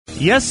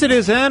Yes, it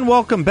is, and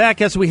welcome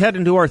back as we head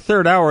into our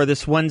third hour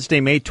this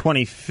Wednesday, May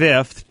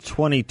 25th,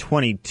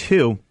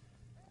 2022.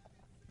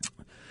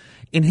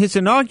 In his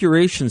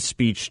inauguration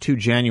speech 2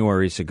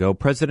 Januaries ago,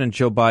 President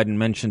Joe Biden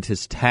mentioned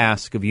his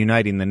task of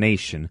uniting the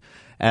nation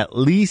at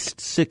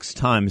least 6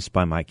 times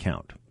by my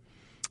count.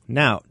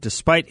 Now,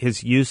 despite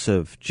his use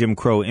of Jim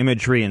Crow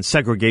imagery and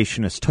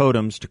segregationist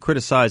totems to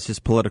criticize his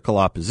political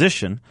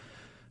opposition,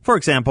 for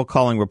example,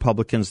 calling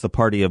Republicans the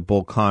party of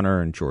Bull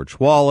Connor and George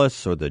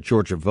Wallace, or the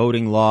Georgia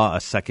voting law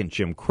a second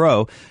Jim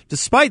Crow,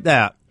 despite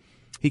that,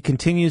 he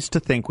continues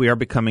to think we are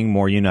becoming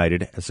more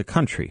united as a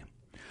country.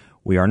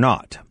 We are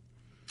not.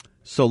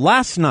 So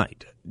last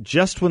night,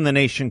 just when the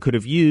nation could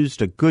have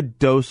used a good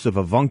dose of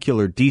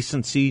avuncular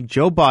decency,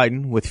 Joe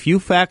Biden, with few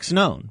facts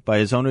known by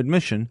his own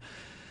admission,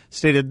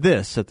 stated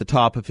this at the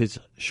top of his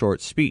short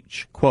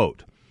speech,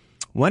 quote,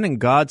 "When in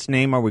God's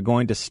name are we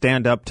going to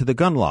stand up to the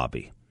gun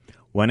lobby?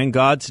 When in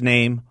God's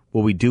name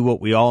will we do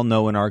what we all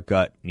know in our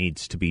gut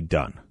needs to be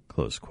done?"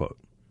 Close quote.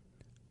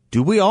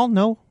 Do we all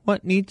know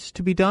what needs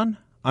to be done?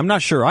 I'm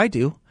not sure I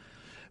do.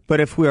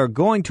 But if we are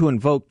going to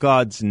invoke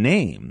God's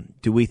name,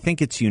 do we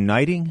think it's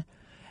uniting?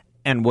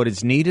 And what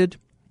is needed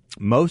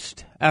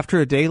most after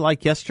a day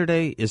like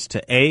yesterday is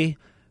to A,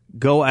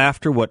 go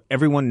after what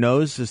everyone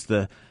knows is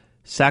the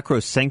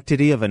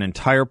sacrosanctity of an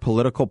entire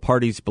political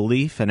party's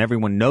belief, and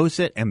everyone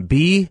knows it, and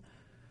B,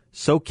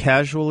 so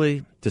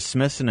casually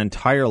dismiss an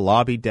entire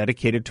lobby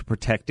dedicated to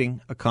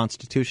protecting a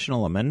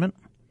constitutional amendment?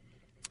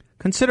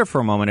 Consider for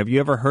a moment, have you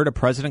ever heard a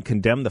president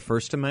condemn the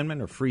First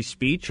Amendment or free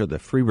speech or the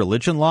free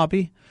religion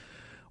lobby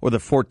or the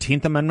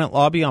 14th Amendment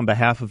lobby on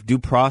behalf of due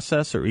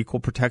process or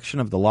equal protection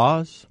of the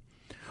laws,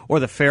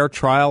 or the fair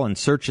trial and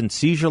search and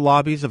seizure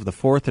lobbies of the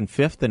 4th and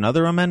 5th and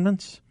other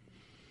amendments?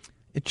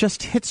 It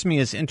just hits me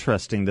as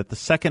interesting that the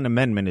Second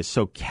Amendment is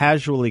so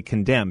casually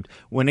condemned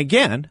when,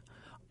 again,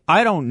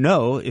 I don't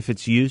know if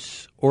its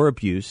use or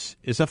abuse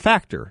is a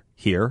factor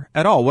here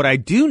at all. What I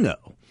do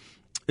know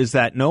is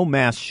that no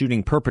mass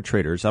shooting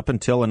perpetrators up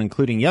until and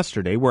including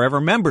yesterday were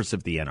ever members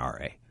of the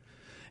NRA.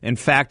 In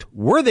fact,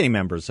 were they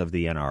members of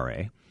the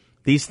NRA,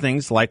 these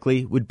things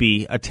likely would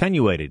be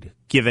attenuated,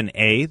 given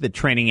A, the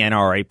training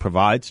NRA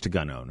provides to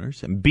gun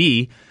owners, and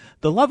B,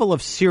 the level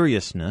of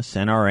seriousness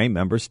NRA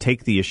members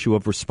take the issue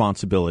of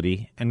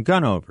responsibility and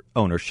gun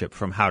ownership,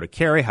 from how to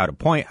carry, how to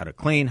point, how to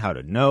clean, how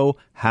to know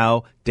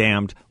how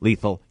damned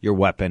lethal your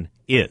weapon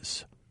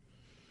is.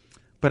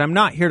 But I'm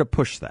not here to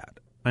push that.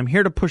 I'm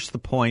here to push the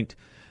point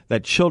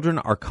that children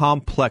are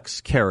complex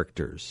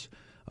characters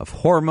of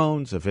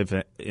hormones, of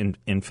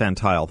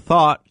infantile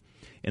thought,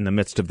 in the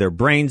midst of their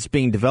brains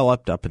being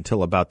developed up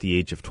until about the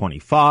age of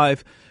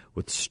 25,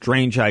 with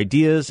strange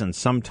ideas and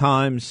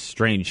sometimes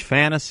strange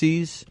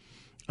fantasies,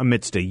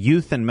 amidst a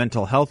youth and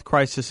mental health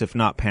crisis, if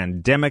not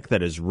pandemic,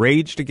 that has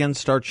raged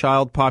against our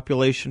child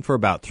population for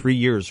about 3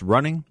 years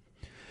running.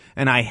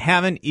 And I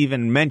haven't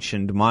even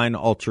mentioned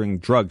mind-altering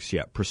drugs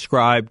yet,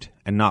 prescribed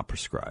and not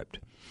prescribed.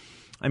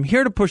 I'm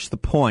here to push the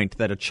point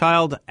that a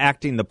child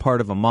acting the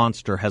part of a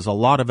monster has a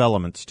lot of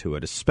elements to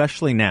it,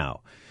 especially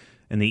now,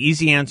 and the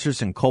easy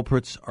answers and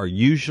culprits are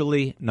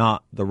usually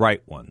not the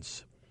right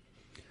ones.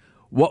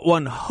 What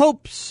one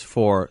hopes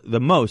for the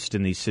most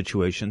in these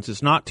situations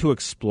is not to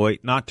exploit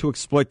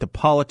the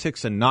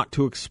politics, and not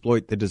to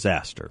exploit the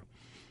disaster.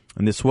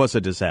 And this was a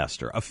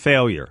disaster, a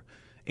failure,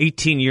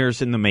 18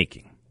 years in the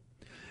making.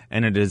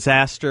 And a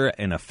disaster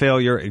and a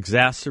failure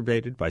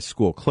exacerbated by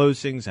school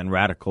closings and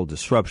radical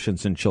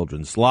disruptions in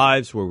children's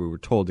lives, where we were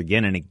told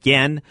again and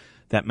again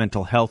that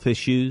mental health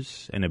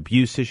issues and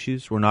abuse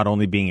issues were not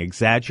only being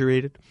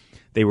exaggerated,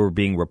 they were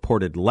being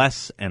reported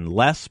less and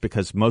less,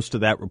 because most of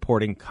that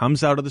reporting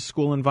comes out of the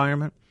school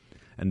environment,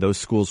 and those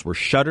schools were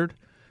shuttered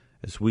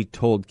as we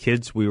told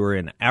kids we were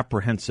in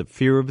apprehensive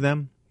fear of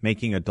them,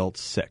 making adults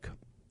sick.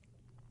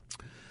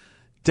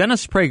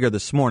 Dennis Prager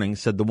this morning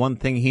said the one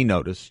thing he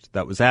noticed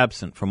that was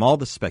absent from all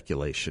the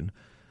speculation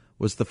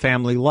was the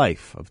family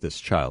life of this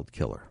child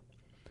killer.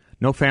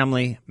 No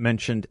family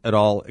mentioned at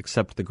all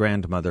except the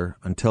grandmother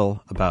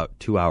until about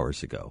 2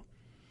 hours ago.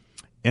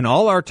 In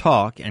all our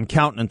talk and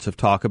countenance of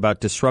talk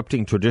about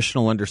disrupting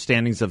traditional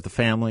understandings of the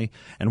family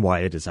and why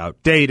it is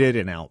outdated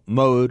and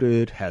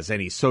outmoded, has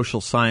any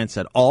social science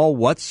at all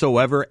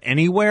whatsoever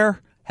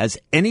anywhere? Has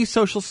any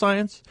social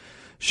science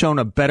shown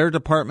a better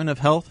Department of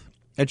Health,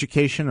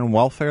 Education, and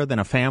Welfare than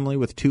a family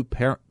with 2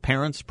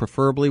 parents,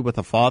 preferably with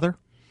a father?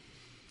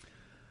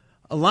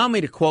 Allow me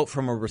to quote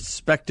from a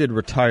respected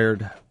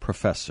retired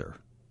professor.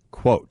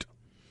 Quote,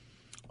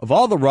 "Of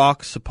all the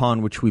rocks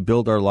upon which we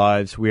build our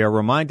lives, we are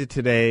reminded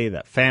today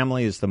that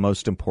family is the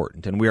most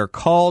important, and we are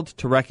called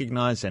to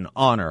recognize and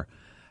honor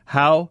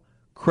how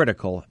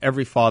critical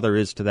every father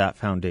is to that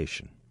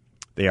foundation.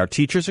 They are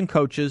teachers and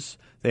coaches.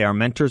 They are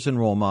mentors and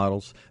role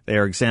models. They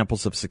are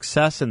examples of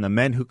success and the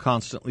men who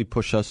constantly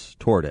push us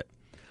toward it.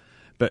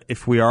 But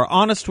if we are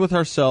honest with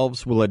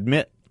ourselves, we'll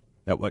admit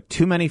that what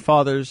too many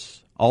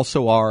fathers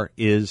also are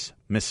is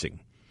missing.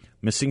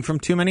 Missing from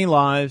too many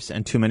lives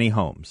and too many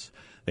homes.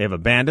 They have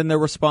abandoned their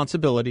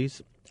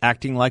responsibilities,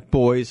 acting like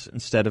boys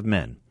instead of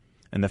men.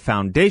 and the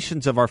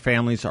foundations of our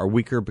families are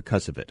weaker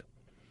because of it.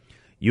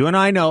 You and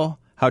I know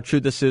how true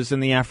this is in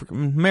the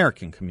African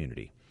American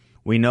community.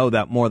 We know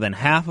that more than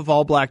half of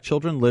all black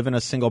children live in a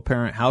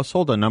single-parent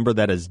household, a number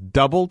that has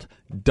doubled,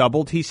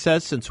 he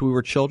says, since we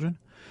were children.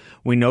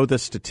 We know the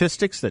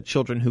statistics that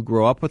children who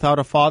grow up without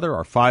a father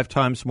are 5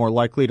 times more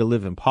likely to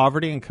live in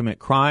poverty and commit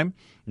crime,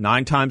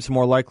 9 times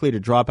more likely to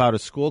drop out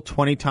of school,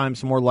 20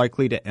 times more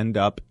likely to end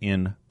up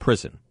in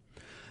prison.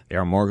 They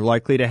are more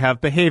likely to have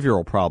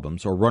behavioral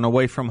problems or run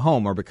away from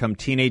home or become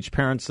teenage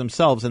parents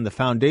themselves, and the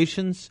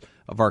foundations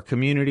of our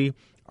community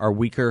are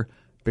weaker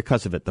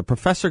because of it. The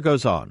professor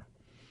goes on.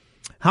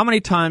 How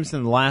many times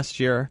in the last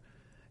year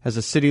has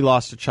a city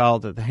lost a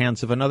child at the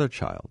hands of another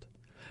child?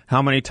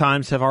 How many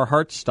times have our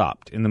hearts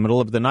stopped in the middle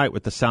of the night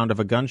with the sound of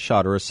a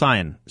gunshot or a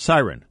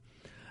siren?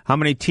 How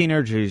many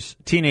teenagers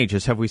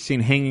have we seen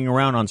hanging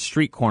around on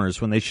street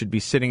corners when they should be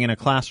sitting in a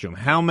classroom?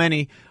 How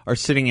many are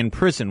sitting in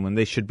prison when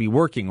they should be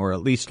working or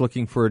at least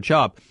looking for a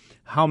job?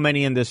 How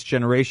many in this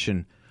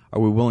generation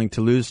are we willing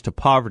to lose to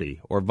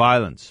poverty or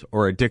violence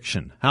or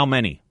addiction? How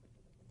many?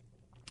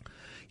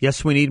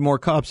 Yes, we need more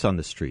cops on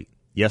the street.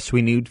 Yes,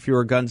 we need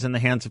fewer guns in the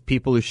hands of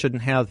people who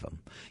shouldn't have them.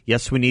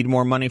 Yes, we need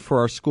more money for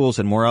our schools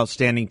and more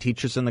outstanding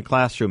teachers in the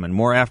classroom and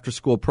more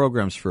after-school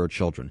programs for our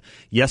children.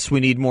 Yes, we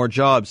need more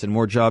jobs and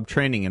more job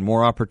training and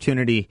more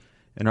opportunity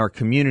in our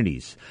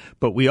communities.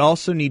 But we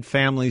also need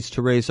families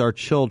to raise our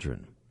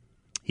children.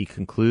 He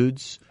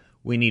concludes,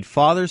 we need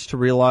fathers to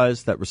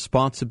realize that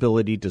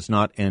responsibility does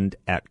not end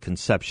at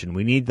conception.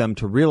 We need them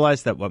to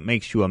realize that what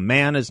makes you a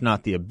man is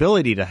not the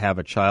ability to have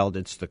a child,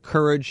 it's the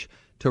courage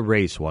to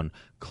raise one.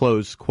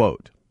 Close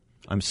quote.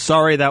 I'm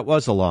sorry that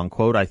was a long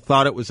quote. I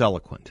thought it was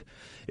eloquent.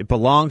 It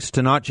belongs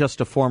to not just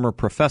a former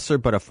professor,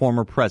 but a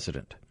former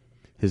president.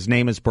 His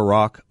name is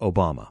Barack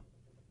Obama.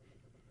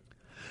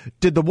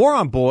 Did the war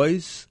on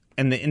boys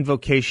and the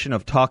invocation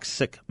of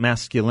toxic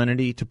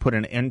masculinity to put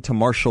an end to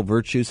martial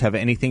virtues have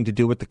anything to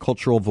do with the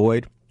cultural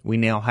void we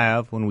now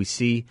have when we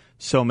see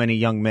so many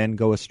young men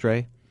go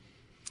astray?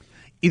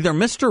 Either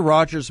Mr.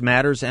 Rogers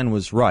matters and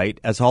was right,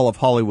 as all of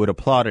Hollywood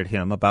applauded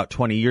him about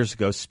 20 years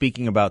ago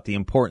speaking about the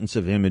importance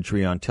of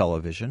imagery on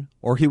television,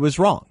 or he was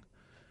wrong.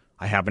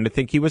 I happen to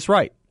think he was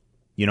right.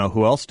 You know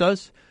who else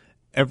does?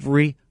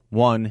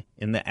 Everyone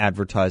in the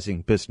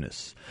advertising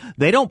business.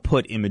 They don't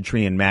put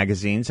imagery in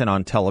magazines and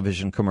on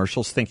television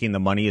commercials thinking the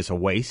money is a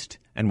waste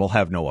and will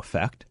have no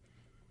effect.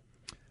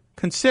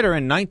 Consider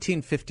in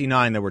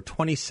 1959 there were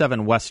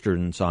 27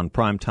 westerns on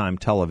primetime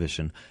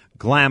television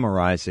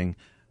glamorizing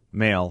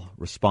male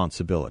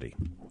responsibility.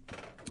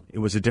 It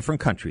was a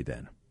different country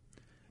then.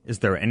 Is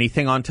there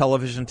anything on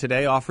television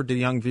today offered to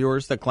young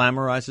viewers that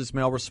glamorizes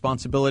male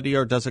responsibility,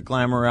 or does it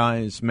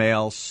glamorize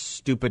male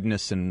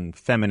stupidness and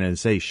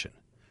feminization?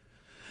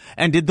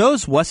 And did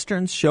those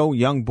westerns show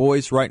young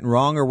boys right and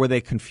wrong, or were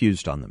they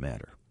confused on the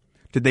matter?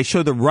 Did they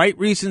show the right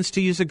reasons to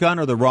use a gun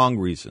or the wrong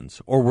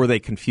reasons, or were they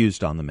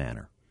confused on the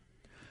matter?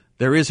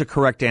 There is a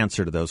correct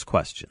answer to those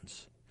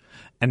questions.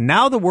 And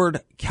now the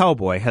word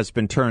cowboy has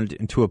been turned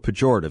into a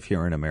pejorative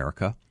here in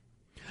America.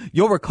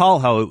 You'll recall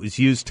how it was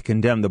used to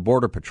condemn the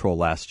Border Patrol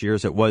last year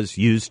as it was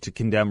used to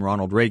condemn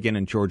Ronald Reagan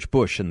and George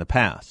Bush in the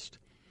past.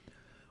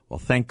 Well,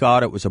 thank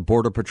God it was a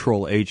Border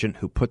Patrol agent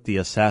who put the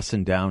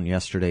assassin down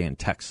yesterday in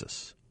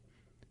Texas.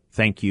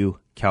 Thank you,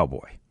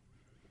 cowboy.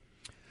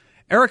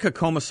 Erica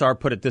Komisar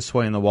put it this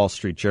way in the Wall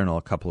Street Journal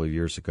a couple of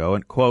years ago,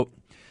 and quote,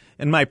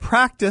 "In my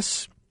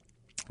practice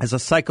as a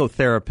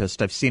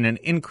psychotherapist, I've seen an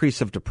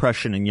increase of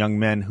depression in young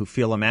men who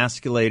feel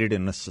emasculated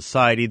in a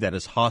society that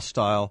is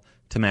hostile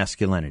to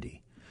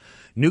masculinity.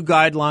 New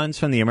guidelines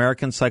from the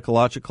American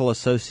Psychological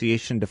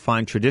Association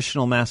define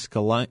traditional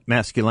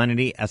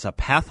masculinity as a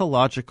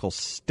pathological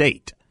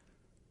state."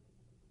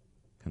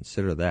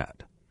 Consider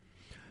that.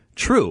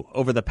 True,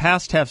 over the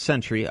past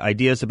half-century,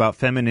 ideas about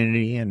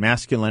femininity and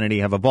masculinity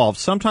have evolved,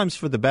 sometimes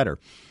for the better.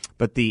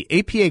 But the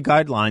APA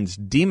guidelines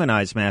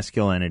demonize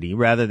masculinity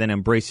rather than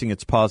embracing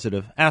its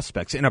positive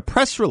aspects. In a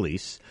press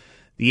release,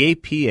 the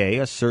APA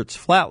asserts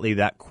flatly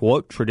that,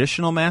 quote,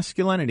 "traditional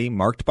masculinity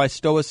marked by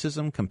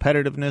stoicism,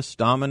 competitiveness,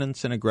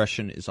 dominance, and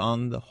aggression is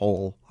on the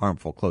whole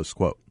harmful," close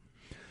quote.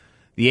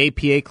 The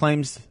APA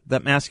claims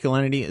that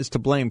masculinity is to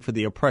blame for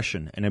the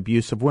oppression and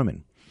abuse of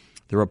women.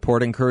 The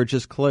report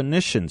encourages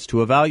clinicians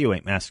to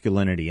evaluate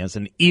masculinity as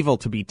an evil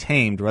to be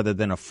tamed rather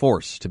than a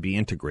force to be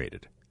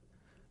integrated.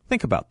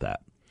 Think about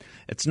that.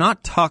 It's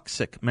not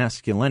toxic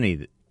masculinity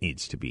that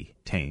needs to be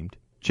tamed,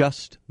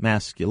 just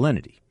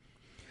masculinity.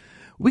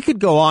 We could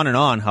go on and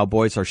on how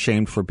boys are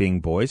shamed for being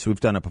boys. We've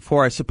done it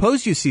before. I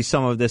suppose you see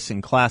some of this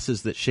in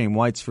classes that shame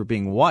whites for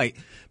being white,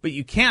 but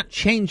you can't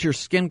change your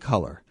skin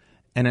color.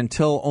 And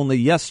until only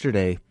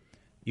yesterday,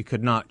 you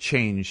could not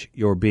change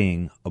your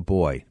being a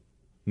boy.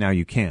 Now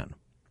you can.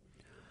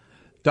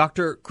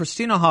 Dr.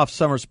 Christina Hoff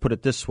Sommers put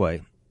it this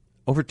way,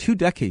 over 2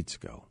 decades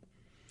ago,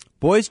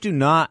 boys do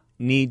not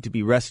need to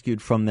be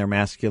rescued from their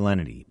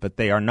masculinity, but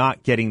they are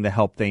not getting the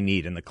help they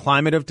need. In the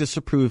climate of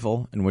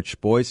disapproval in which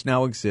boys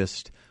now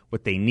exist,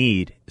 what they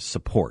need is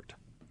support.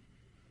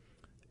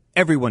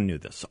 Everyone knew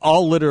this.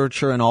 All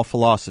literature and all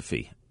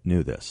philosophy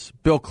knew this.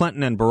 Bill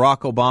Clinton and Barack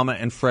Obama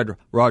and Fred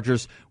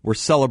Rogers were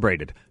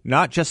celebrated,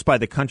 not just by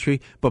the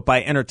country, but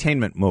by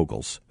entertainment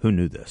moguls who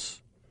knew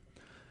this.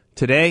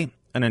 Today,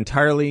 an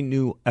entirely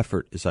new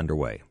effort is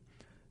underway.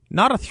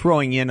 Not a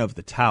throwing in of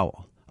the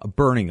towel, a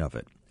burning of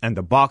it, and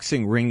the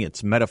boxing ring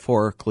it's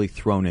metaphorically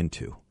thrown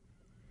into.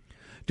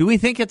 Do we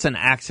think it's an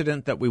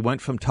accident that we went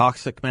from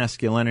toxic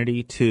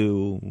masculinity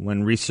to,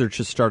 when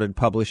researchers started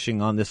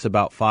publishing on this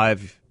about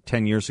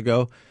 5-10 years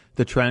ago,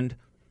 the trend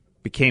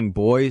became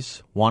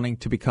boys wanting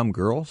to become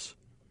girls?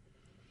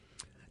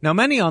 Now,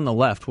 many on the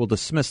left will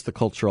dismiss the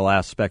cultural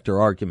aspect or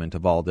argument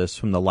of all this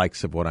from the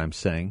likes of what I'm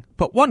saying.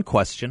 But one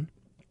question: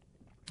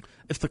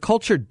 if the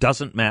culture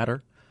doesn't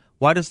matter,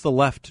 why does the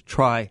left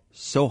try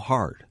so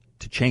hard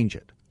to change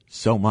it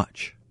so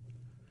much?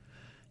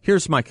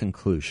 Here's my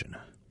conclusion.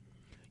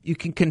 You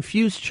can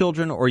confuse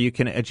children or you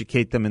can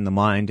educate them in the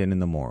mind and in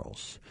the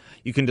morals.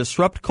 You can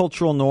disrupt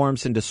cultural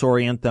norms and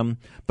disorient them,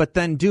 but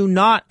then do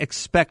not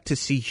expect to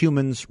see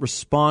humans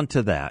respond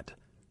to that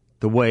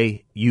the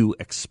way you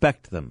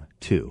expect them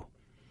to.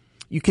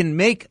 You can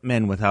make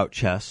men without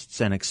chests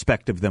and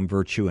expect of them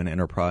virtue and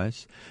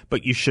enterprise,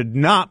 but you should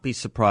not be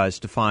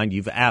surprised to find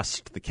you've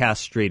asked the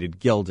castrated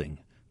gelding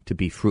to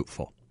be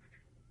fruitful.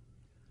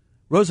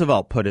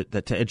 Roosevelt put it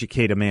that to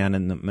educate a man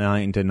in the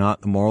mind and not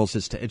the morals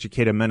is to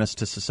educate a menace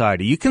to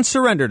society. You can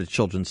surrender to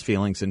children's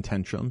feelings and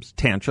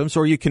tantrums,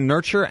 or you can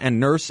nurture and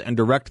nurse and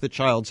direct the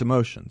child's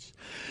emotions.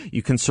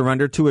 You can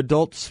surrender to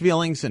adults'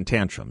 feelings and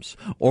tantrums,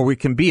 or we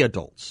can be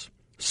adults,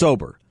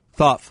 sober,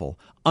 thoughtful,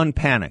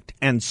 unpanicked,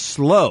 and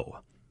slow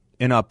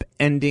in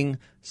upending,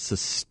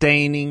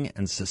 sustaining,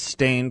 and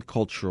sustained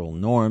cultural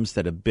norms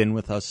that have been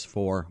with us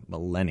for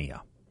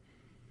millennia.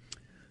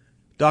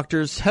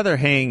 Doctors Heather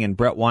Haying and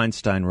Brett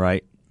Weinstein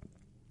write,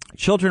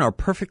 children are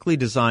perfectly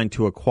designed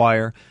to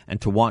acquire and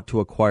to want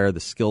to acquire the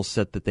skill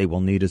set that they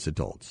will need as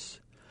adults.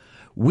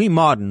 We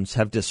moderns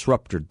have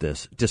disrupted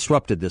this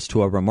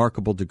to a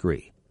remarkable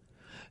degree.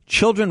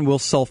 Children will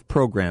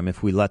self-program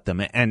if we let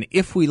them, and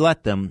if we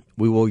let them,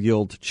 we will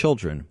yield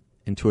children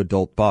into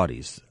adult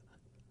bodies.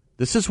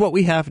 This is what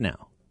we have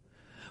now.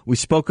 We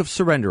spoke of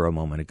surrender a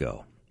moment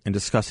ago in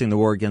discussing the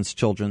war against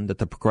children, that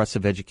the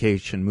progressive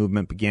education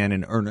movement began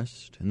in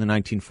earnest in the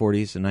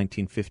 1940s and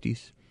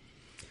 1950s.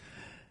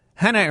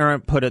 Hannah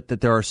Arendt put it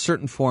that there are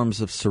certain forms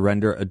of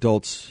surrender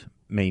adults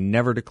may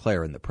never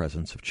declare in the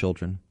presence of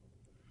children.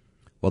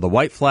 Well, the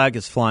white flag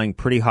is flying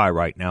pretty high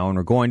right now, and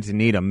we're going to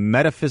need a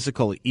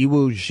metaphysical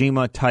Iwo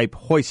Jima-type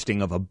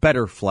hoisting of a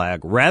better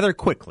flag rather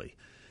quickly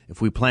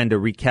if we plan to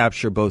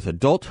recapture both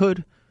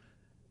adulthood,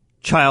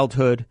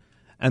 childhood,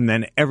 and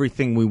then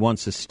everything we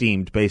once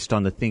esteemed based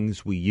on the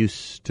things we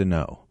used to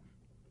know,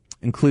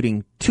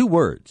 including two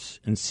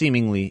words in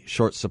seemingly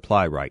short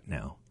supply right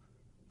now: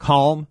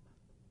 calm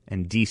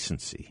and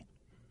decency.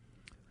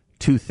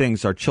 Two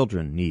things our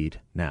children need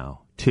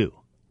now, too,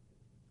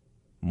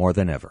 more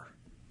than ever.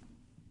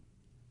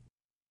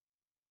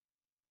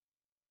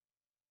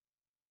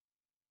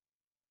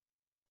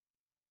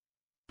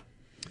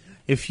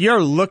 If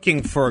you're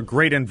looking for a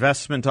great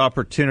investment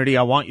opportunity,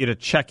 I want you to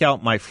check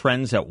out my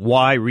friends at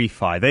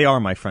YRefi. They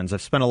are my friends.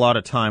 I've spent a lot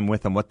of time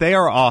with them. What they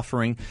are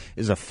offering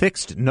is a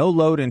fixed,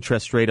 no-load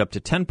interest rate up to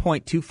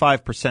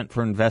 10.25%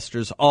 for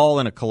investors, all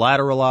in a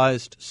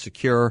collateralized,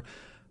 secure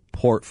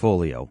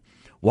portfolio.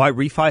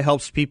 YRefi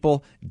helps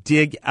people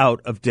dig out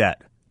of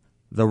debt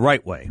the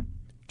right way,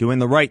 doing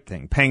the right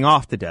thing, paying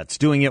off the debts,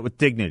 doing it with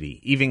dignity,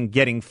 even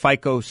getting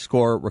FICO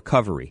score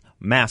recovery,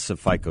 massive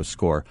FICO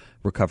score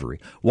recovery.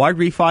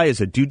 YRefi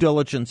is a due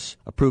diligence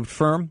approved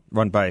firm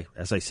run by,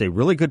 as I say,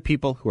 really good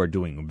people who are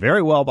doing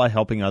very well by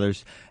helping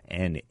others,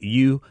 and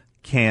you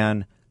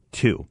can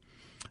too.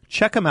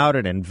 Check them out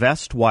at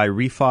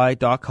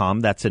investyrefy.com.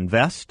 That's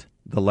invest,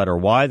 the letter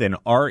Y, then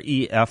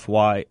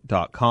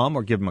refy.com,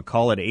 or give them a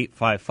call at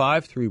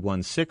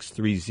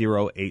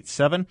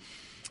 855-316-3087.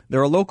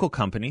 They're a local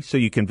company, so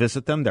you can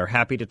visit them. They're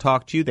happy to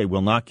talk to you. They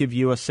will not give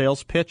you a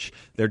sales pitch.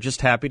 They're just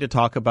happy to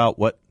talk about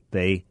what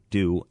they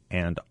do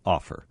and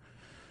offer.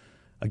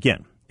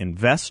 Again,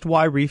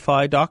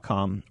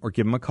 investyrefy.com, or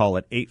give them a call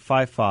at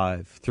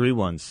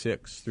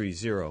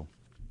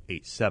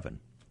 855-316-3087.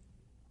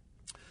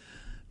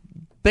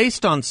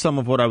 Based on some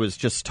of what I was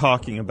just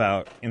talking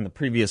about in the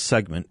previous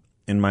segment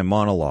in my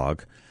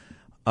monologue,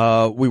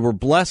 we were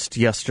blessed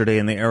yesterday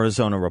in the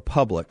Arizona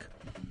Republic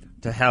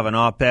to have an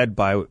op-ed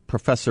by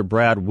Professor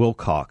Brad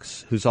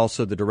Wilcox, who's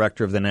also the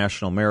director of the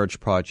National Marriage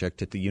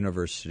Project at the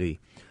University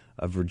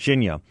of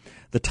Virginia.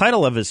 The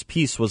title of his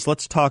piece was,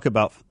 "Let's Talk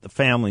About the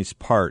Family's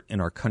Part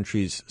in Our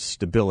Country's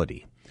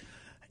Stability."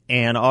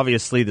 And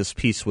obviously this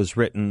piece was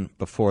written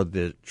before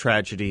the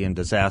tragedy and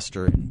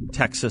disaster in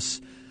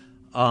Texas,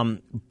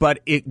 but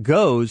it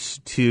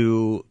goes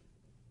to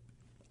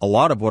a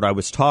lot of what I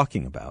was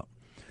talking about.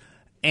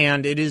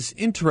 And it is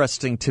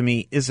interesting to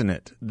me, isn't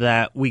it,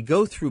 that we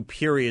go through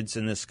periods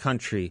in this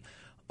country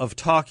of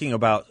talking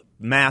about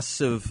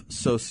massive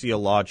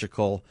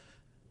sociological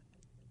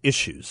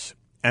issues,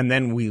 and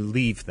then we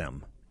leave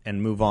them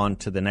and move on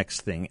to the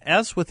next thing,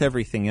 as with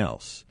everything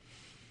else.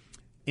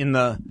 In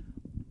the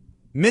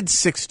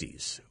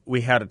Mid-'60s,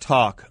 we had a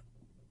talk,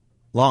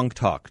 long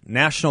talk,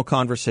 national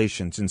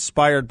conversations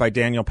inspired by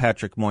Daniel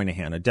Patrick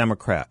Moynihan, a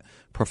Democrat,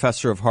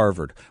 professor of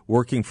Harvard,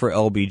 working for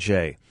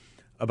LBJ,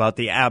 about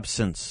the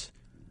absence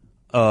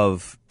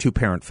of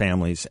two-parent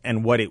families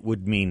and what it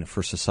would mean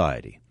for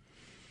society.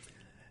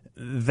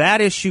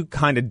 That issue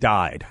kind of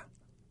died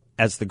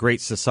as the Great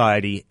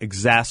Society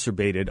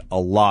exacerbated a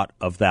lot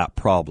of that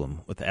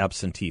problem with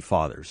absentee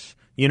fathers.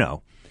 You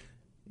know,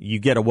 you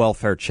get a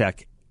welfare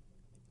check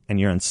and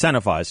you're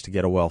incentivized to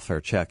get a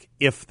welfare check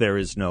if there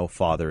is no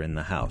father in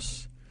the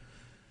house.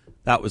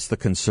 That was the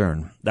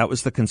concern. That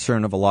was the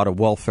concern of a lot of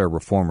welfare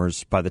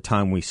reformers by the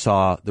time we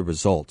saw the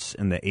results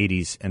in the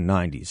 80s and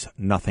 90s.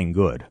 Nothing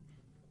good.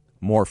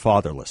 More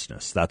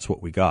fatherlessness. That's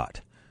what we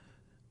got.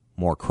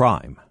 More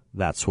crime.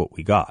 That's what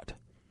we got.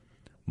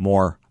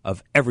 More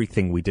of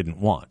everything we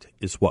didn't want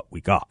is what we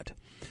got.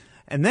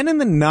 And then in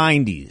the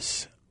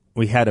 90s,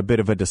 we had a bit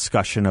of a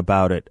discussion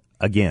about it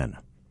again.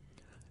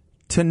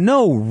 To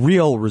no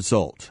real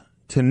result,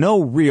 to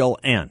no real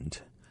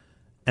end,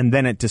 and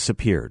then it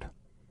disappeared.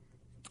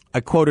 I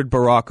quoted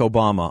Barack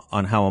Obama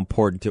on how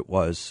important it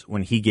was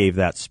when he gave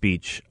that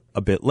speech a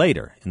bit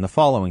later in the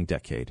following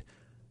decade.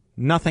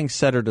 Nothing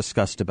said or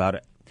discussed about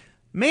it.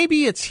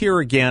 Maybe it's here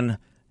again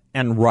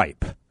and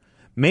ripe.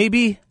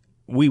 Maybe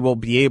we will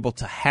be able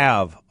to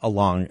have a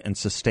long and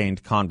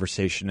sustained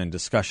conversation and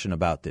discussion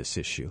about this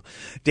issue.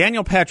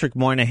 Daniel Patrick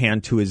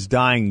Moynihan, to his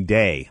dying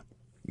day,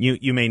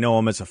 you may know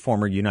him as a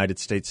former United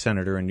States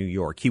Senator in New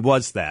York. He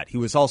was that. He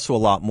was also a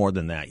lot more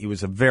than that. He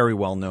was a very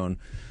well-known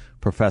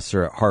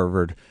professor at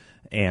Harvard.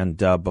 And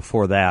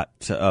before that,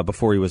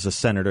 before he was a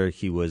senator,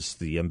 he was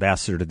the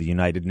ambassador to the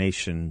United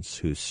Nations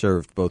who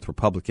served both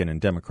Republican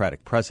and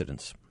Democratic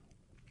presidents.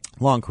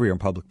 Long career in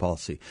public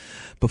policy.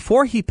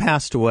 Before he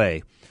passed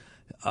away,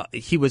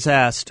 he was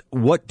asked,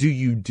 what do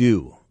you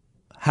do?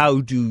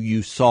 How do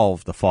you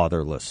solve the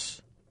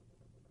fatherless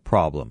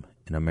problem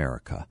in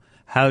America?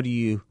 How do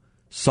you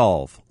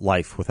solve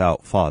life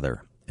without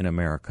father in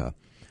America?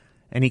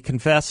 And he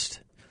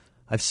confessed,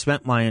 I've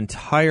spent my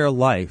entire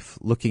life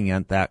looking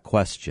at that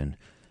question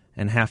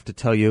and have to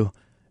tell you,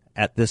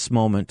 at this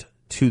moment,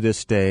 to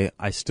this day,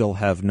 I still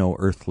have no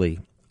earthly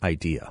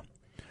idea.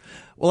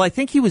 Well, I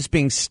think he was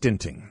being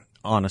stinting,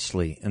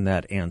 honestly, in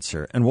that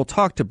answer. And we'll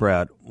talk to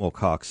Brad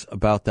Wilcox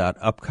about that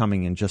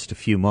upcoming in just a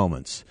few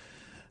moments.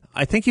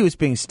 I think he was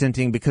being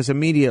stinting because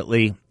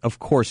immediately, of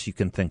course, you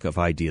can think of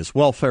ideas.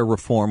 Welfare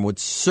reform would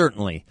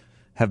certainly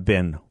have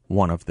been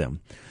one of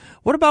them.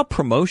 What about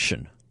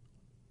promotion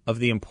of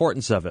the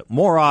importance of it?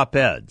 More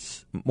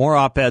op-eds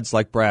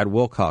like Brad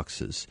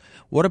Wilcox's.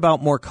 What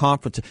about more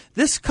conferences?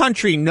 This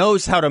country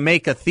knows how to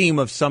make a theme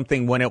of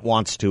something when it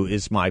wants to,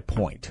 is my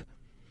point.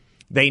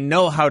 They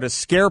know how to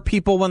scare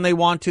people when they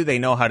want to. They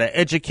know how to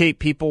educate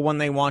people when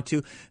they want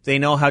to. They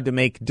know how to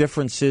make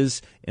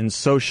differences in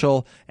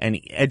social and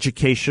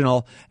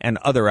educational and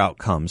other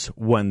outcomes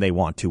when they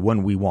want to,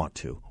 when we want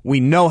to. We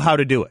know how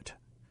to do it.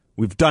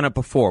 We've done it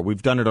before.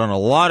 We've done it on a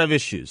lot of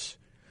issues.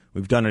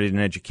 We've done it in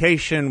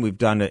education. We've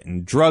done it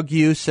in drug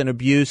use and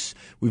abuse.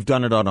 We've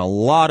done it on a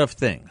lot of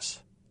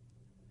things.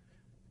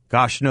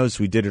 Gosh knows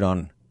we did it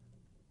on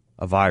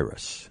a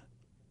virus.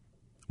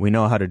 We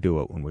know how to do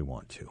it when we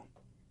want to.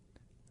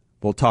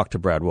 We'll talk to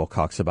Brad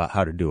Wilcox about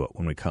how to do it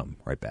when we come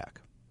right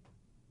back.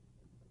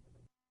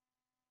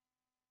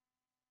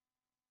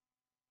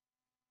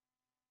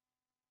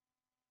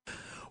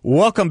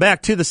 Welcome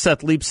back to the Seth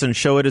Leibsohn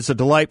Show. It is a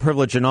delight,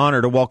 privilege, and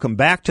honor to welcome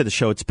back to the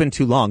show. It's been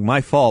too long.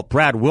 My fault.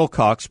 Brad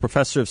Wilcox,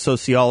 professor of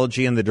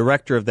sociology and the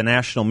director of the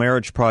National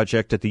Marriage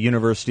Project at the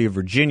University of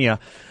Virginia.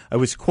 I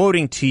was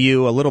quoting to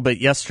you a little bit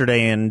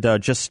yesterday and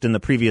just in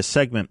the previous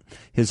segment,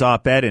 his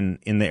op-ed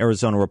in the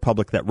Arizona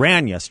Republic that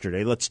ran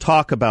yesterday. Let's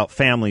talk about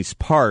family's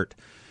part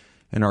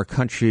in our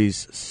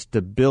country's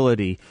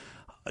stability.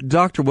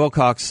 Dr.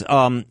 Wilcox,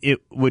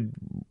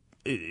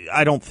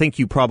 I don't think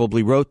you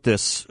probably wrote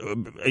this.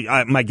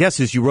 My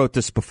guess is you wrote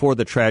this before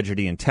the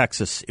tragedy in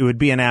Texas. It would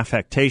be an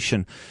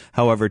affectation,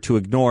 however, to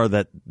ignore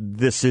that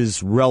this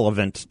is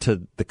relevant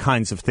to the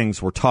kinds of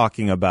things we're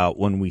talking about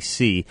when we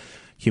see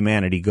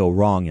humanity go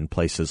wrong in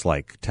places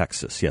like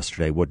Texas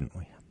yesterday, wouldn't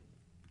we?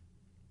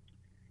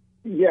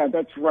 Yeah,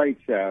 that's right,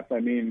 Seth. I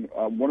mean,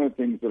 one of the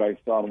things that I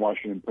saw in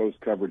Washington Post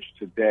coverage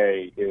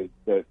today is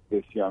that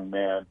this young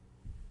man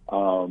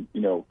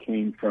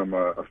came from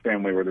a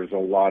family where there's a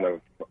lot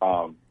of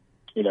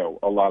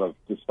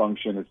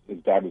dysfunction. His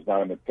dad was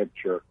not in the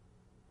picture.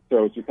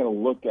 So to kind of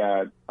look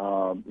at,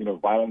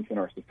 violence in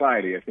our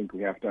society, I think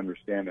we have to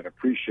understand and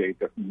appreciate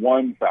that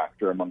one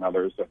factor among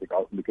others. I think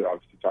we could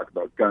obviously talk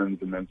about guns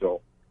and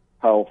mental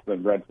health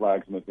and red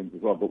flags and those things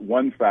as well. But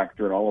one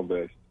factor in all of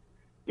this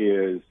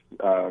is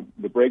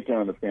the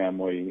breakdown of the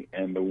family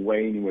and the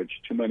way in which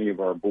too many of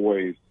our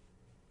boys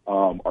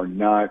are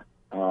not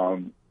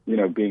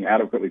being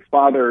adequately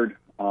fathered,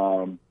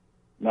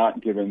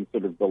 not given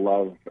sort of the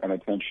love and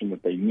attention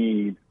that they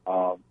need,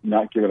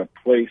 not given a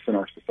place in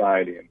our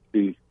society. And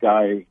these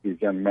guys, these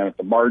young men at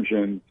the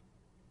margins,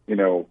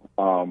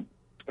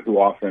 who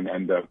often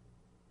end up,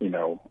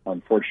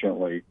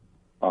 unfortunately,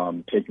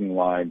 taking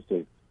lives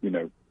of,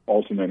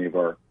 all too many of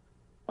our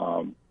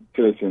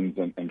citizens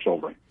and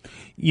children.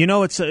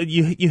 It's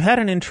you had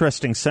an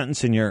interesting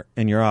sentence in your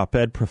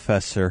op-ed,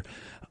 Professor,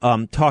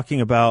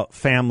 talking about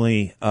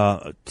family,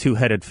 a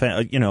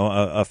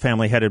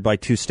family headed by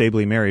two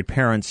stably married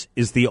parents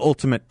is the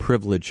ultimate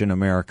privilege in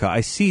America.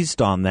 I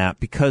seized on that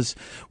because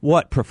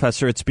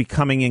Professor? It's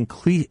becoming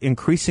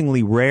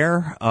increasingly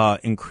rare,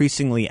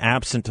 increasingly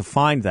absent to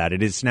find that.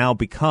 It has now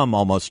become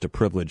almost a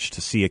privilege to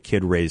see a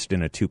kid raised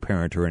in a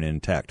two-parent or an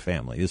intact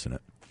family, isn't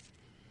it?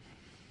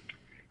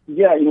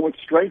 Yeah, what's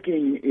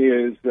striking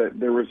is that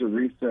there was a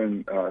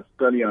recent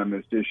study on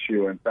this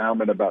issue and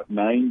found that about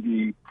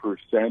 90%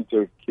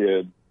 of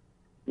kids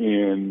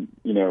in,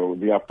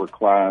 the upper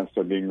class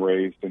are being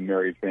raised in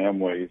married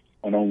families,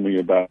 and only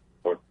about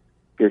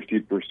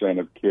 50%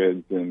 of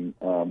kids in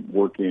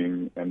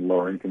working and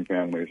lower-income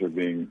families are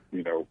being,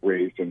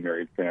 raised in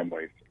married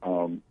families.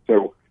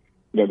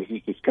 This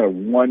is just kind of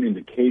one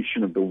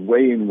indication of the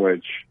way in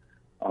which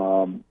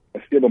a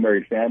stable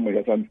married family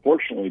has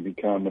unfortunately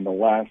become, in the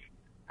last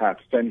half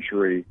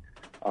century,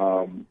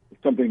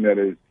 something that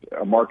is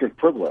a mark of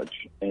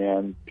privilege,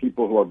 and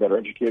people who are better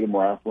educated,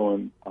 more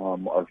affluent,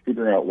 are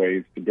figuring out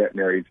ways to get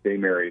married, stay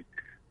married.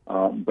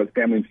 But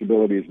family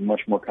instability is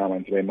much more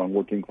common today among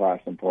working class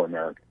and poor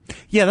Americans.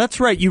 Yeah, that's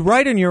right. You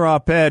write in your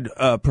op-ed,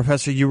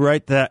 Professor, you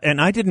write that, and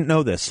I didn't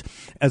know this,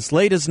 as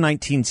late as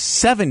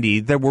 1970,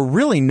 there were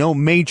really no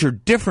major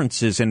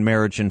differences in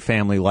marriage and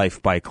family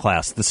life by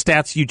class. The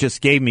stats you just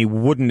gave me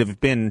wouldn't have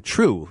been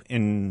true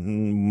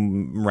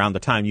in around the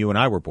time you and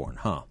I were born,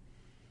 huh?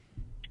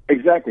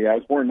 Exactly. I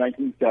was born in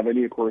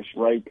 1970, of course,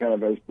 right kind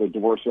of as the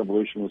divorce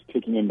revolution was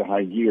kicking into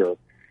high gear.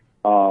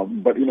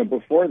 But,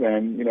 before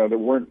then, there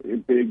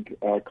weren't big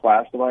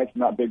class divides,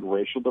 not big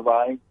racial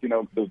divides.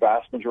 The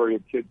vast majority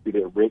of kids, be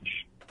they rich,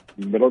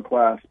 middle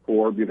class,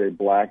 poor, be they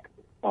black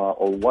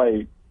or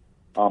white,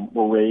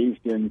 were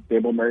raised in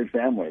stable married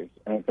families.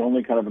 And it's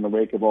only kind of in the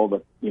wake of all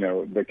the,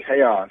 the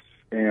chaos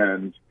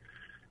and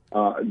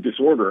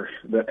disorder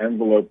that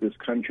enveloped this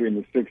country in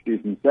the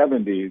 60s and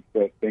 70s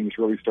that things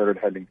really started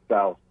heading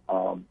south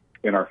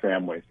in our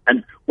families.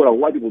 And what a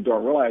lot of people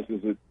don't realize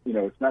is that,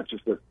 it's not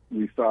just that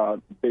we saw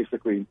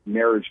basically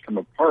marriage come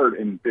apart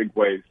in big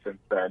ways since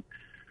then,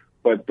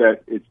 but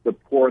that it's the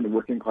poor and the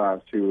working class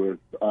who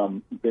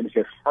have been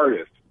hit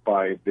hardest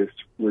by this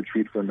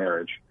retreat from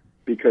marriage.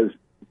 Because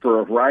for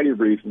a variety of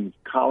reasons,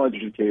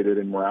 college-educated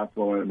and more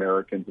affluent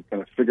Americans have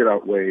kind of figured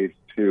out ways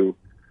to,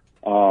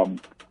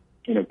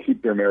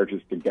 keep their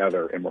marriages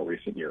together in more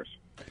recent years.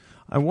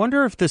 I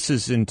wonder if this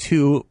is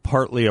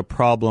partly a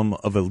problem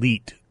of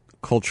elite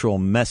cultural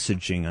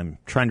messaging. I'm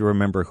trying to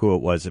remember who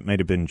it was. It might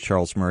have been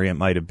Charles Murray. It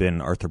might have been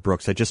Arthur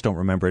Brooks. I just don't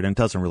remember it, and it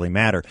doesn't really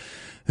matter.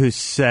 Who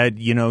said,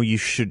 you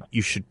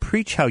should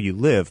preach how you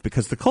live,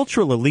 because the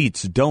cultural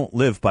elites don't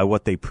live by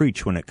what they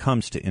preach when it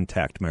comes to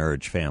intact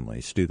marriage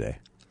families, do they?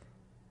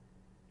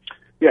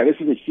 Yeah, this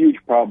is a huge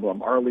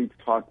problem. Our elites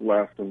talk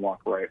left and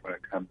walk right when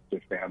it comes to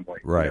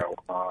family. Right.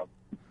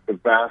 The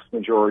vast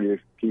majority of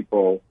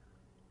people,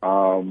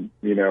 living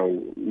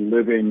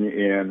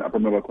in upper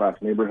middle class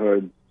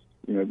neighborhoods,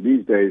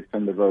 these days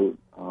tend to vote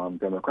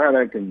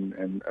Democratic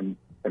and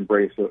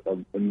embrace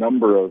a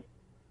number of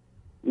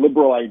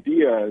liberal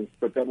ideas,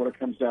 but then when it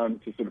comes down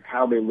to sort of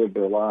how they live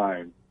their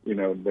lives,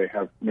 they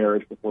have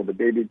marriage before the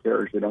baby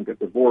carriage, they don't get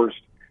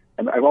divorced.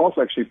 And I've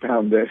also actually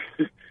found that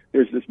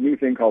there's this new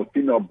thing called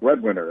female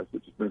breadwinners,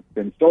 which has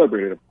been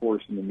celebrated, of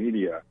course, in the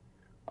media.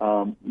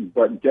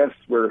 But guess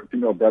where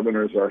female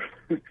breadwinners are?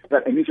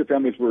 And these are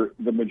families where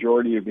the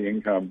majority of the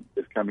income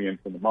is coming in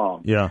from the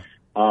mom. Yeah.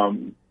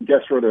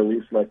 Guess where they're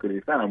least likely to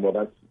be found?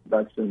 Well,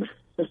 that's in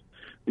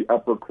the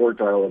upper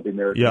quartile of the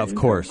American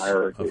income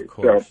hierarchy. Of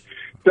course.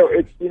 So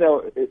it's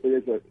it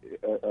is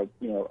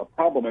a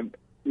problem, and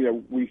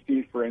we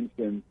see, for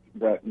instance,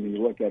 that when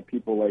you look at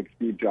people like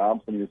Steve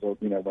Jobs when he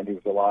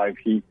was alive,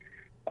 he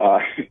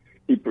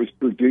was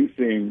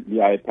producing the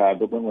iPad,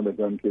 but when his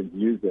own kids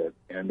use it,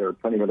 and there are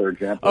plenty of other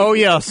examples. Oh,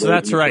 yes,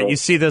 that's right. You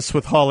see this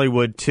with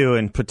Hollywood, too,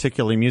 and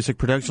particularly music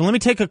production. Let me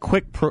take a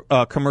quick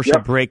commercial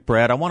break,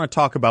 Brad. I want to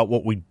talk about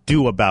what we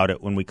do about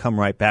it when we come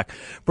right back.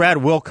 Brad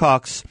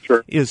Wilcox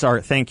is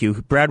our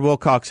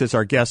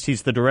guest.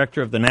 He's the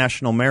director of the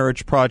National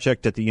Marriage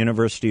Project at the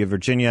University of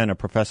Virginia and a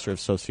professor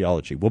of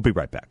sociology. We'll be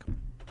right back.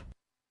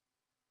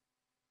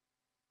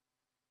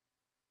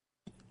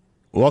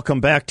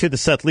 Welcome back to the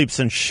Seth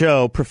Leibsohn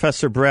Show.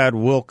 Professor Brad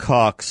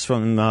Wilcox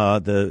from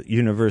the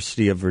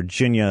University of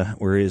Virginia,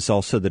 where he is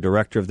also the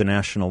director of the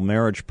National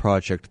Marriage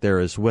Project, there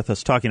is with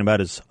us talking about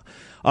his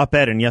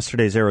op-ed in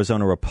yesterday's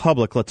Arizona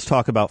Republic. Let's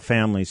talk about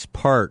families'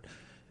 part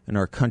in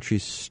our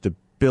country's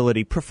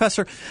stability.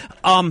 Professor,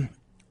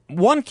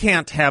 one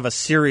can't have a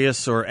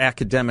serious or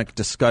academic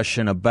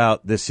discussion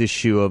about this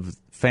issue of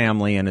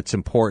family and its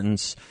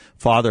importance,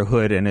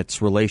 fatherhood and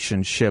its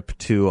relationship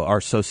to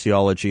our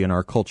sociology and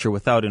our culture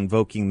without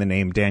invoking the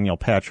name Daniel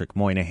Patrick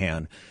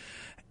Moynihan.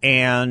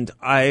 And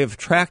I've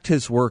tracked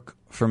his work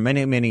for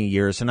many, many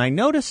years, and I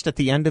noticed at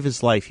the end of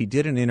his life he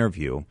did an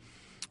interview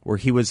where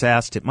he was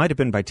asked, it might have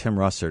been by Tim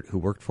Russert, who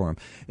worked for him.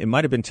 It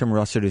might have been Tim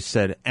Russert who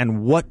said,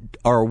 and what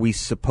are we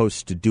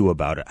supposed to do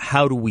about it?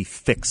 How do we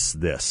fix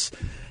this?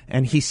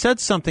 And he said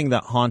something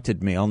that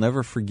haunted me. I'll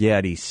never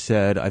forget. He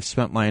said, I've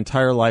spent my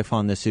entire life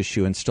on this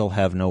issue and still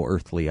have no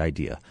earthly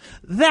idea.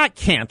 That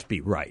can't be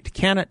right.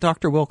 Can it,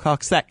 Dr.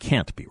 Wilcox? That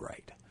can't be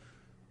right.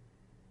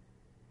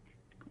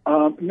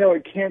 No,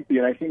 it can't be.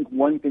 And I think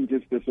one thing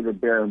just to sort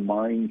of bear in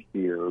mind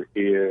here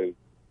is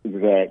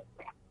that,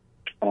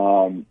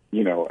 as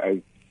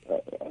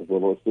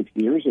little as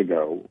 60 years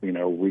ago,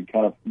 we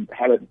kind of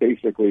had it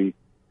basically,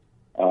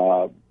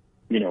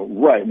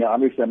 right. Now,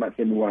 obviously, I'm not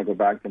saying we want to go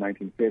back to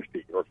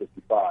 1950 or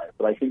 55,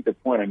 but I think the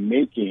point I'm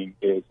making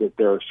is that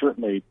there are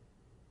certainly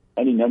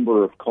any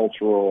number of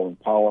cultural and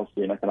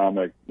policy and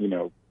economic,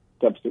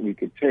 steps that we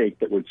could take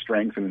that would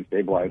strengthen and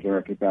stabilize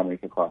American families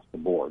across the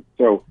board.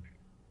 So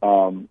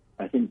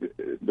I think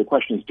the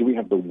question is, do we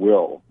have the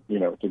will,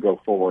 to go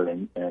forward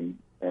and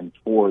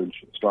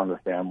forge stronger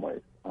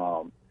families?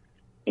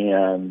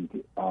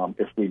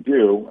 If we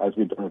do, as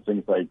we've done with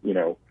things like,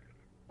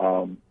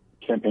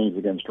 campaigns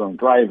against drunk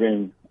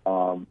driving,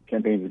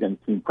 campaigns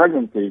against teen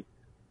pregnancy,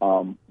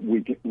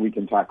 we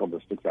can tackle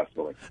this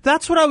successfully.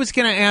 That's what I was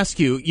going to ask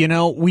you.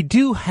 We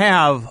do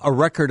have a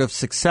record of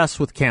success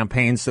with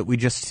campaigns that we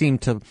just seem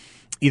to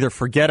either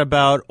forget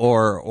about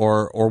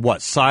or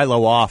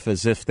silo off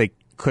as if they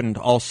couldn't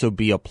also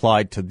be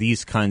applied to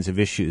these kinds of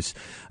issues.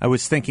 I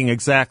was thinking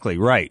exactly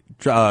right.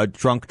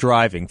 Drunk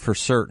driving for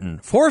certain.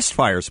 Forest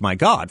fires, my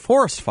God,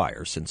 forest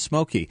fires in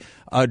Smoky.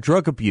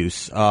 Drug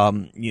abuse.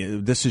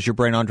 This is your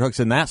brain on drugs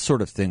and that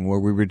sort of thing, where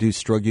we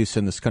reduce drug use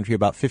in this country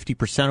about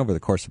 50% over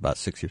the course of about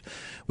 6 years.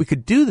 We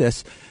could do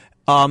this.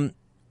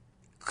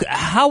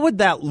 How would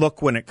that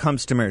look when it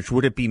comes to marriage?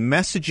 Would it be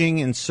messaging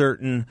in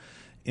certain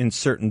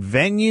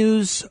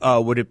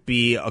venues? Would it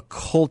be a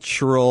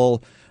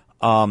cultural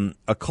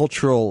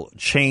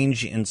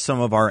change in some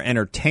of our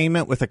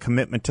entertainment with a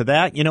commitment to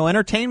that?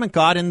 Entertainment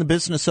got in the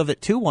business of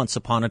it too once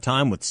upon a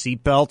time with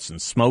seatbelts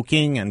and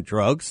smoking and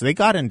drugs. They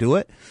got into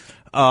it.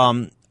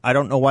 I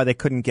don't know why they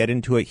couldn't get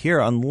into it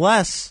here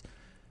unless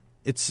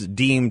it's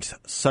deemed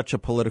such a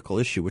political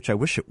issue, which I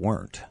wish it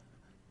weren't.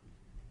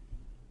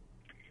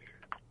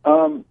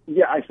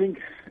 I think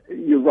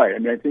you're right. I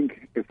mean, I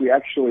think if we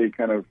actually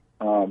kind of,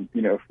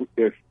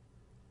 if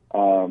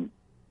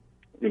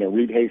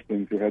Reed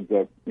Hastings, who heads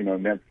up,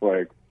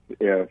 Netflix,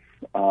 if,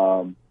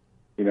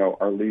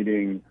 our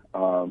leading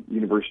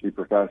university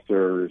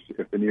professors,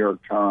 if the New York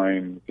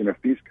Times,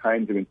 if these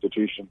kinds of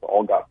institutions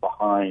all got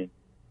behind,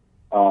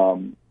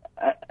 and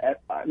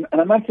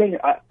I'm not saying,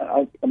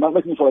 I'm not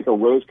looking for like a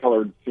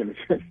rose-colored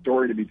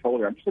story to be told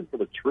here. I'm just looking for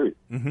the truth.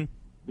 Mm-hmm.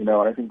 And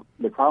I think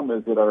the problem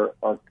is that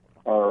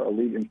our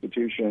elite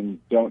institutions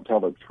don't tell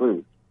the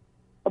truth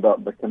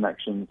about the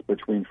connections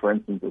between, for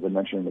instance, as I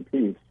mentioned in the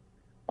piece,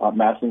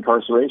 mass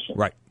incarceration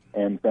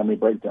and family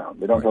breakdown.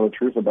 They don't tell the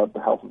truth about the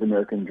health of the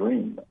American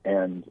dream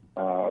and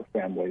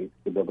family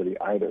stability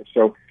either.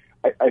 So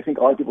I think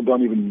a lot of people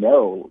don't even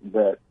know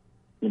that,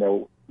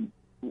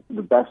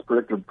 the best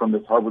predictor from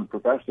this Harvard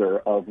professor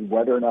of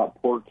whether or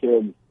not poor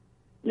kids,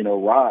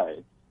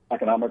 rise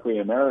economically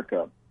in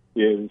America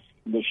is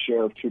the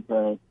share of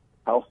two-parent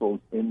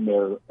households in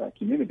their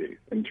communities.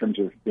 In terms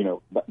of,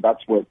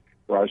 that's what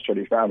Raj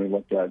Chetty found. We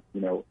looked at,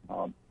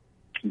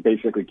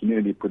 basically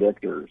community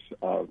predictors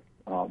of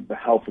the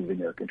health of the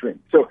American dream.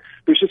 So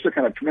there's just a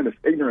kind of tremendous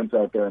ignorance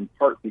out there, in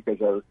part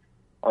because our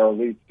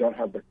elites don't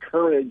have the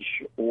courage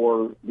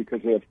or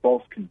because they have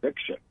false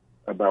conviction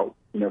about,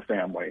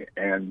 family.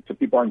 And so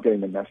people aren't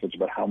getting the message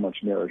about how much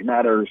marriage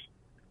matters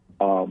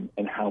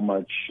and how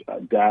much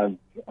dads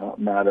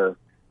matter,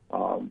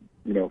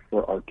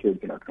 for our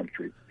kids in our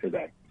country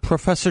today.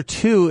 Professor,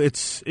 too,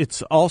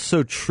 it's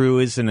also true,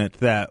 isn't it,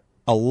 that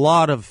a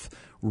lot of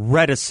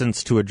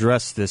reticence to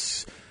address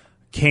this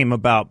came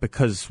about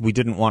because we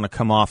didn't want to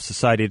come off,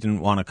 society didn't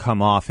want to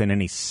come off in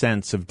any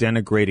sense of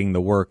denigrating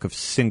the work of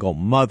single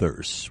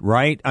mothers,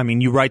 right? I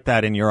mean, you write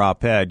that in your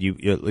op-ed,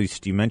 at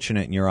least you mention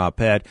it in your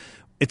op-ed.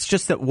 It's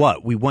just that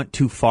we went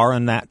too far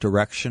in that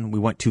direction? We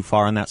went too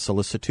far in that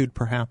solicitude,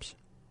 perhaps?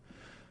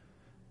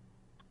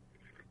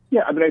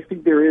 Yeah, I mean, I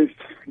think there is,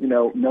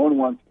 no one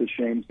wants to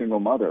shame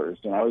single mothers.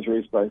 And I was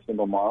raised by a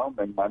single mom,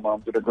 and my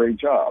mom did a great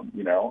job,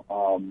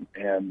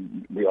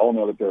 and we all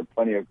know that there are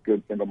plenty of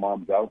good single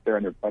moms out there,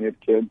 and there are plenty of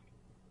kids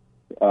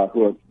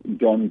who have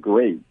done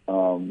great.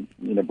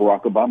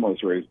 Barack Obama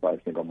was raised by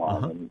a single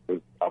mom and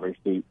was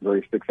obviously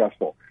very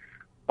successful.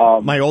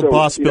 My old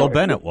boss, Bill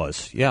Bennett,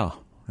 was, yeah.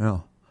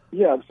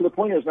 Yeah, so the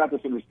point is not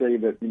to sort of say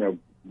that,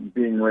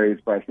 being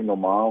raised by a single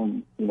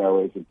mom, is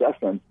a death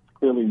sentence.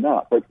 Clearly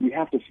not. But we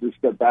have to sort of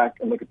step back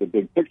and look at the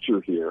big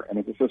picture here. And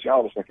as a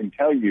sociologist, I can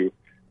tell you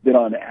that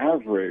on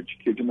average,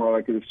 kids are more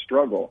likely to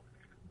struggle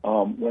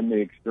when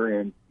they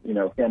experience,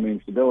 family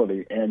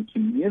instability. And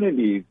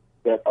communities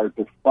that are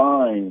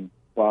defined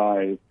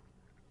by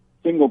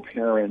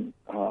single-parent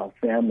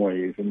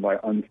families and by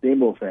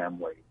unstable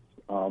families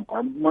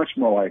are much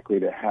more likely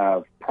to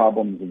have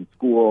problems in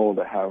school,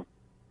 to have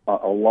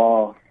a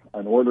law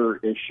an order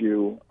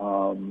issue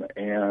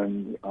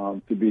and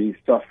to be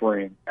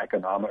suffering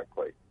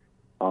economically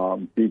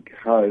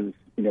because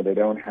they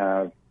don't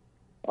have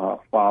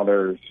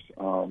fathers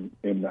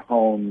in the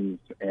homes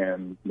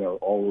and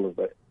all of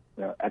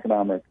the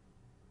economic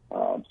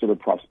sort of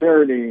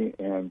prosperity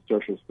and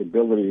social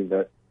stability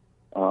that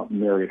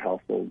married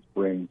households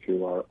bring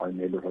to our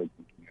neighborhoods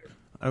and communities.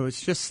 I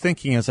was just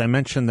thinking, as I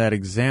mentioned that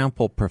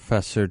example,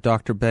 Professor,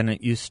 Dr.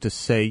 Bennett used to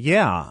say,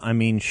 yeah, I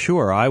mean,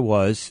 sure,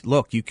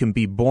 look, you can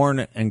be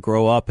born and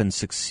grow up and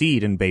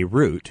succeed in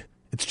Beirut.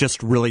 It's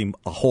just really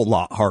a whole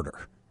lot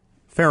harder.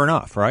 Fair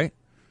enough, right?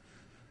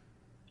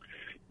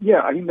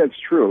 Yeah, I think that's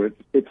true.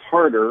 It's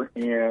harder,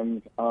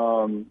 and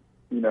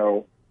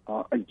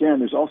again,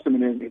 there's also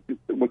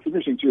what's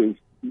interesting too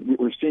is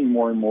we're seeing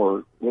more and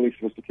more really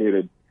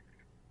sophisticated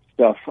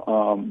stuff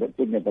that's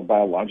looking at the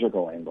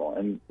biological angle.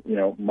 And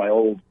my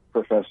old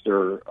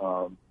professor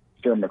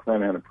Sarah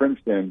McClanahan at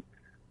Princeton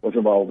was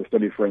involved with a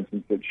study, for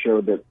instance, that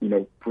showed that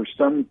for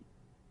some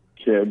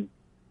kids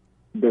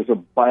there's a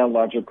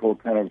biological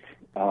kind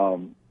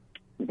of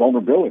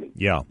vulnerability.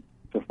 Yeah.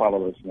 To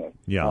fatherlessness.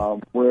 Yeah.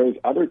 Whereas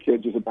other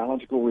kids, there's a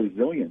biological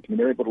resilience. I mean,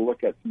 they're able to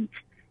look at some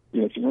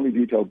really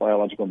detailed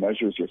biological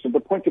measures here. So the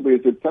point simply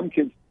is that some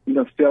kids,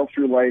 sail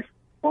through life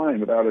fine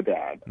without a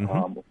dad,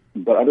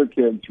 but other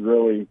kids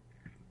really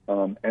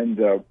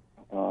end up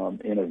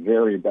in a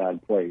very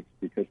bad place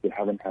because they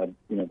haven't had,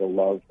 the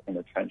love and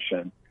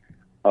attention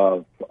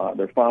of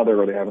their father,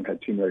 or they haven't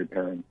had two married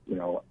parents,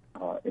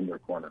 in their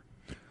corner.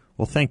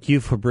 Well, thank you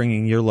for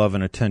bringing your love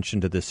and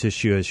attention to this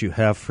issue as you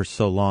have for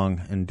so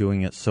long and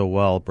doing it so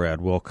well,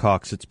 Brad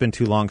Wilcox. It's been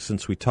too long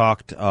since we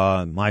talked.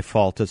 My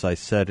fault, as I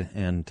said,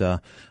 and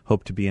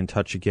hope to be in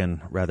touch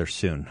again rather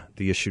soon.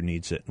 The issue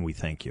needs it, and we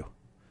thank you.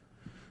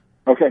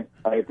 Okay.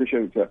 I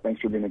appreciate it, Seth.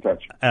 Thanks for being in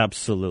touch.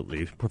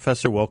 Absolutely.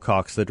 Professor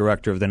Wilcox, the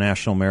director of the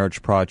National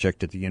Marriage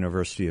Project at the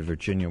University of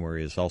Virginia, where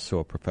he is also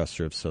a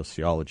professor of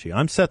sociology.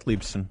 I'm Seth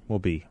Leibson. We'll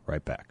be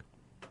right back.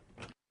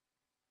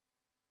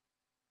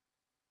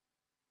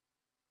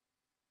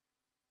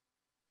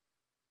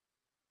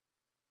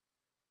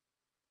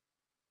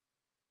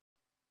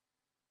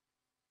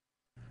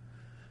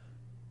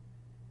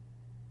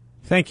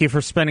 Thank you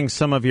for spending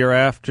some of your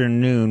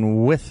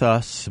afternoon with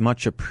us.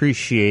 Much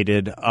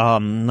appreciated. Let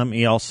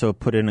me also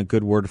put in a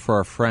good word for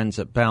our friends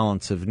at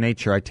Balance of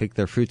Nature. I take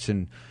their fruits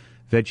and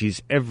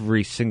veggies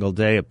every single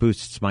day. It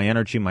boosts my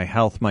energy, my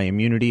health, my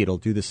immunity. It'll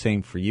do the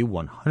same for you.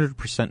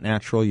 100%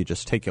 natural. You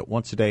just take it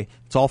once a day.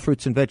 It's all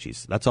fruits and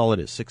veggies. That's all it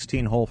is.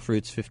 16 whole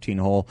fruits, 15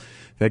 whole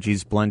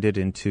veggies blended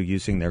into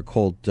using their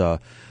cold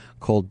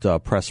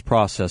press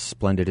process,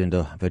 blended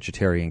into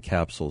vegetarian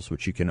capsules,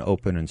 which you can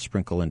open and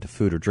sprinkle into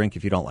food or drink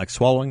if you don't like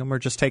swallowing them, or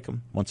just take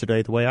them once a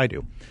day the way I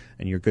do,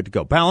 and you're good to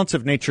go.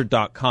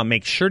 Balanceofnature.com.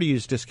 Make sure to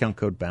use discount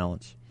code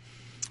BALANCE.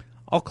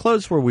 I'll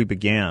close where we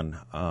began,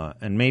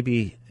 and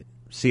maybe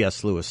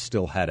C.S. Lewis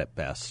still had it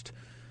best.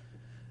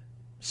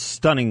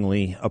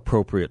 Stunningly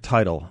appropriate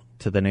title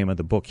to the name of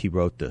the book he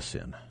wrote this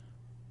in.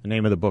 The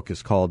name of the book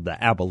is called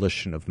The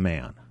Abolition of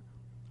Man.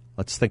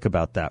 Let's think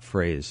about that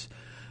phrase,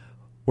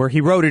 where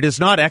he wrote, "It is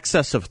not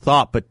excess of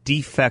thought, but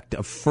defect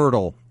of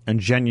fertile and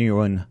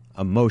genuine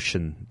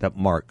emotion that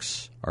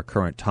marks our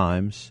current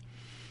times.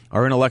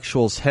 Our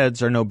intellectuals'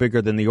 heads are no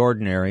bigger than the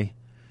ordinary.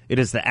 It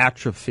is the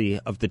atrophy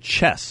of the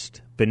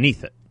chest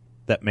beneath it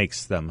that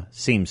makes them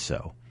seem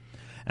so.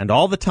 And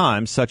all the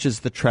time, such is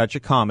the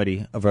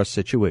tragicomedy of our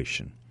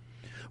situation,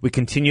 we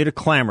continue to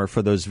clamor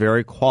for those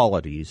very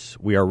qualities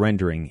we are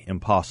rendering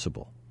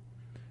impossible.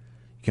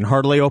 You can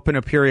hardly open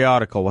a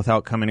periodical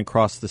without coming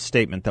across the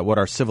statement that what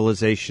our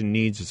civilization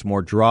needs is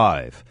more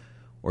drive,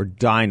 or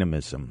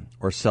dynamism,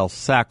 or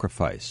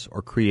self-sacrifice,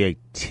 or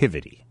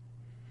creativity.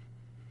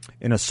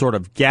 In a sort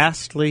of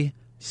ghastly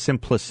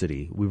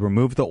simplicity, we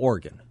remove the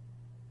organ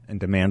and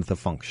demand the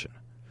function.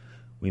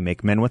 We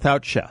make men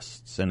without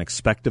chests and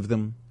expect of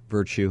them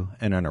virtue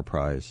and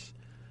enterprise.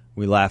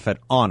 We laugh at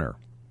honor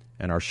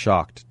and are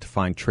shocked to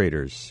find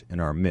traitors in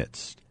our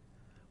midst.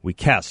 We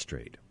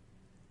castrate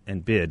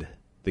and bid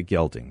the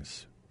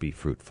geldings be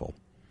fruitful."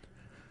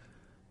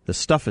 The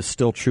stuff is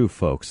still true,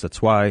 folks.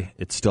 That's why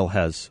it still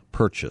has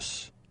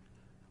purchase.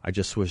 I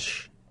just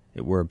wish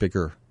it were a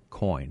bigger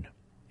coin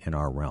in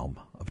our realm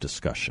of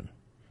discussion.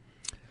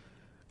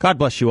 God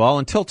bless you all.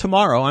 Until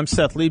tomorrow, I'm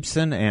Seth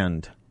Leibson,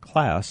 and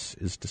class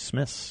is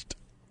dismissed.